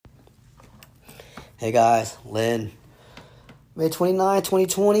Hey guys, Lynn. May 29,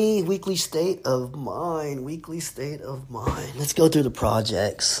 2020, weekly state of mind. Let's go through the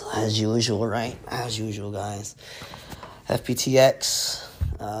projects as usual, right? As usual, guys. FPTX,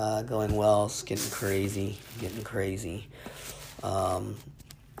 going well. It's getting crazy. A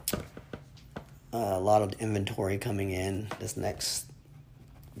lot of inventory coming in this next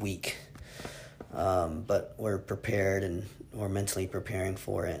week. But we're prepared and we're mentally preparing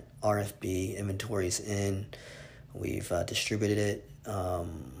for it. RFB inventory's in. We've distributed it.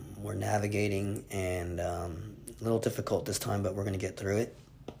 We're navigating and a little difficult this time, but we're going to get through it.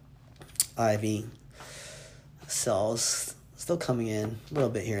 IV cells still coming in a little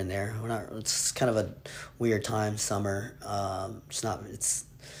bit here and there. It's kind of a weird time, summer. Our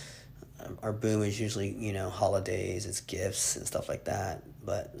boom is usually, holidays, it's gifts and stuff like that.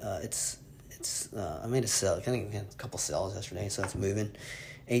 But I made a couple sales yesterday, so it's moving.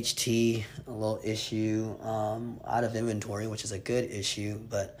 HT, a little issue, out of inventory, which is a good issue,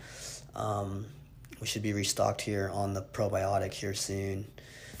 but we should be restocked here on the probiotic here soon.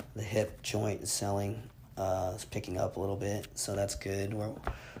 The hip joint is selling, it's picking up a little bit, so that's good.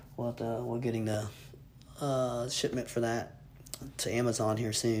 We're getting the shipment for that to Amazon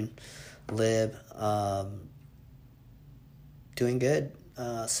here soon. Lib, doing good.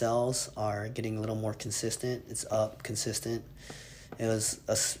 Sales are getting a little more consistent. It's up consistent. It was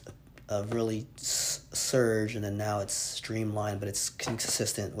a really surge, and then now it's streamlined, but it's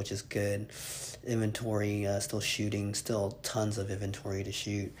consistent, which is good. Inventory still shooting, still tons of inventory to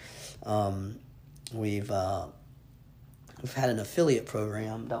shoot. We've had an affiliate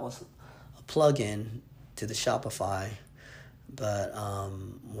program that was a plug-in to the Shopify, but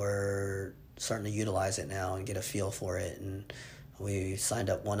we're starting to utilize it now and get a feel for it, and we signed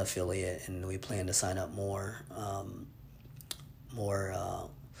up one affiliate, and we plan to sign up more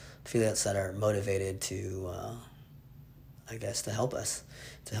affiliates that are motivated to help us,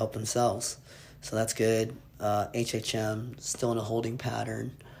 to help themselves. So that's good. HHM still in a holding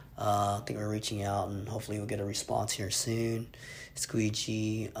pattern. I think we're reaching out, and hopefully we'll get a response here soon.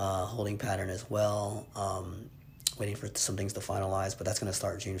 Squeegee, holding pattern as well. Waiting for some things to finalize, but that's going to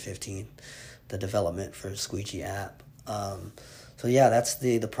start June 15th, the development for Squeegee app. So yeah, that's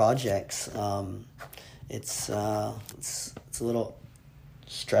the projects. It's a little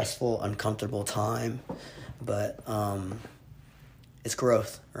stressful, uncomfortable time, but it's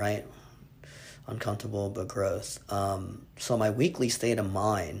growth, right? Uncomfortable, but growth. So my weekly state of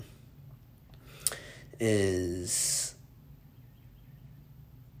mind is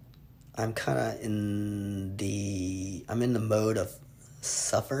I'm in the mode of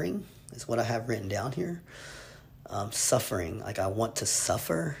suffering, is what I have written down here. Suffering, like I want to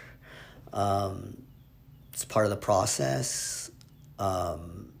suffer. It's part of the process. I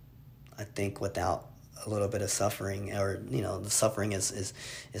think without a little bit of suffering, or the suffering is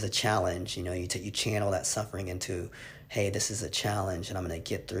a challenge. You channel that suffering into, hey, this is a challenge, and I'm going to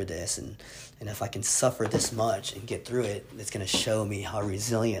get through this, and if I can suffer this much and get through it, it's going to show me how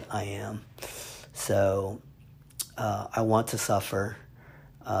resilient I am. So I want to suffer.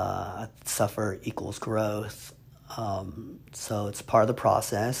 Suffer equals growth. So it's part of the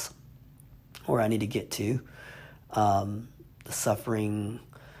process where I need to get to. The suffering,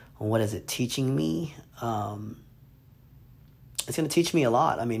 what is it teaching me? It's going to teach me a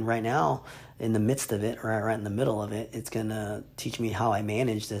lot. I mean, right now, in the midst of it, right in the middle of it, it's going to teach me how I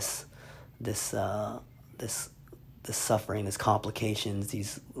manage this suffering, these complications,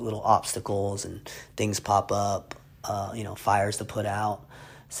 these little obstacles, and things pop up, fires to put out.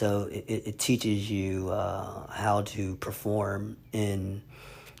 So it teaches you how to perform at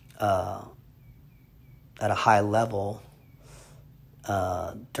a high level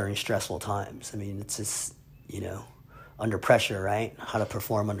during stressful times. I mean, it's just, under pressure, right? How to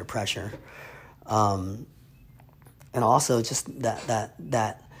perform under pressure. And also just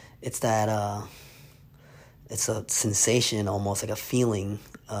that it's a sensation, almost like a feeling.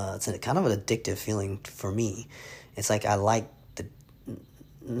 It's kind of an addictive feeling for me. It's like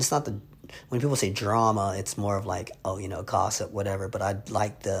it's not when people say drama, it's more of like, gossip, whatever, but I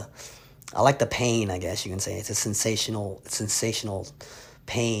like the pain, I guess you can say. It's a sensational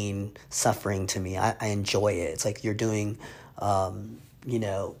pain, suffering to me. I enjoy it. It's like you're doing,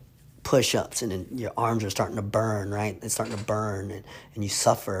 push-ups, and then your arms are starting to burn, right? It's starting to burn, and you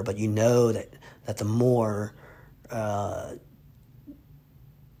suffer, but you know that the more you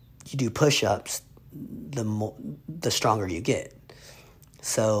do push-ups, the stronger you get.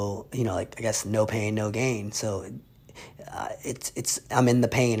 So, I guess no pain, no gain. So I'm in the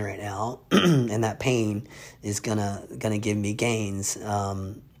pain right now, and that pain is gonna give me gains.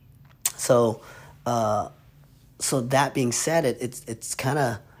 So So that being said, it's kind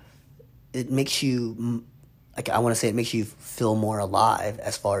of, it makes you, like, I want to say it makes you feel more alive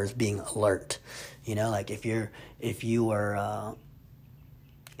as far as being alert. Like if you are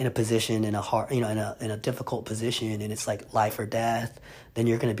in a position, in a hard, in a difficult position, and it's like life or death, then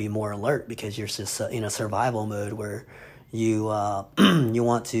you're going to be more alert because you're just in a survival mode where you you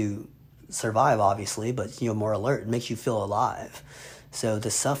want to survive, obviously, but you're more alert. It makes you feel alive. So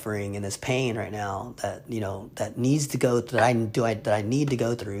the suffering and this pain right now that that needs to go, that I need to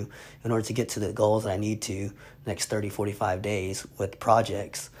go through in order to get to the goals that I need to next 30, 45 days with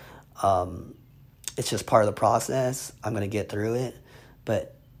projects. It's just part of the process. I'm going to get through it,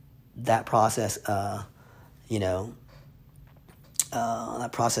 but that process, that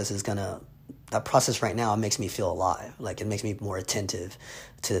process right now makes me feel alive. Like, it makes me more attentive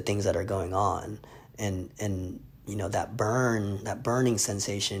to the things that are going on, and that burning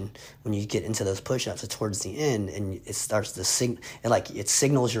sensation when you get into those push-ups towards the end, and it starts to it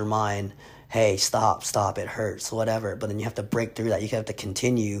signals your mind, hey, stop, it hurts, whatever. But then you have to break through that. You have to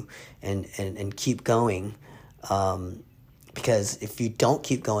continue and keep going. Because if you don't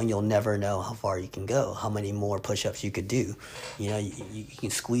keep going, you'll never know how far you can go, how many more push-ups you could do. You can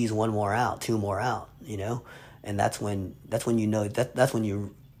squeeze one more out, two more out, and that's when that's when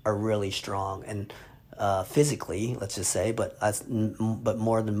you are really strong, and physically, let's just say, but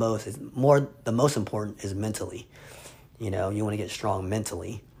more than most is the most important is mentally. You want to get strong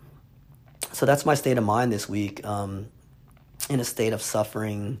mentally. So that's my state of mind this week, in a state of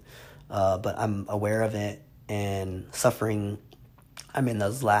suffering, but I'm aware of it. And suffering, I'm in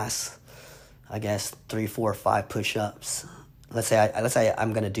those last, I guess, 3, 4, 5 push-ups. Let's say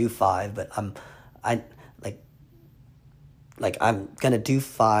I'm gonna do 5, but I'm gonna do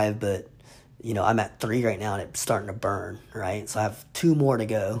 5, but I'm at 3 right now, and it's starting to burn, right? So I have 2 more to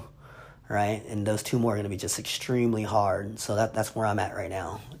go, right? And those 2 more are gonna be just extremely hard. So that's where I'm at right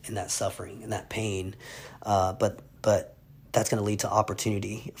now, in that suffering and that pain. But that's gonna lead to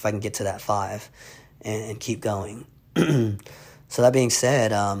opportunity if I can get to that 5. And keep going. So that being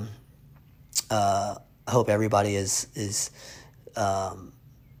said, I hope everybody is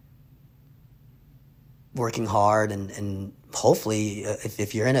working hard, and hopefully,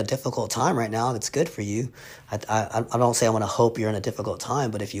 if you're in a difficult time right now, that's good for you. I don't say I want to hope you're in a difficult time,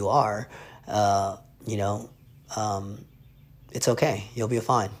 but if you are, it's okay. You'll be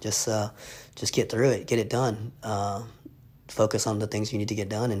fine. Just get through it. Get it done. Focus on the things you need to get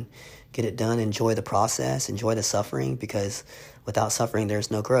done, and get it done. Enjoy the process. Enjoy the suffering, because without suffering, there's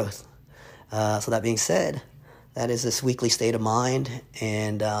no growth. So that being said, that is this weekly state of mind.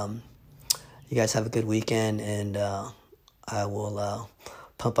 And you guys have a good weekend. And I will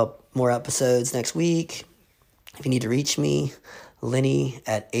pump up more episodes next week. If you need to reach me, Lenny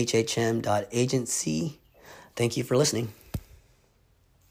at hhm.agency. Thank you for listening.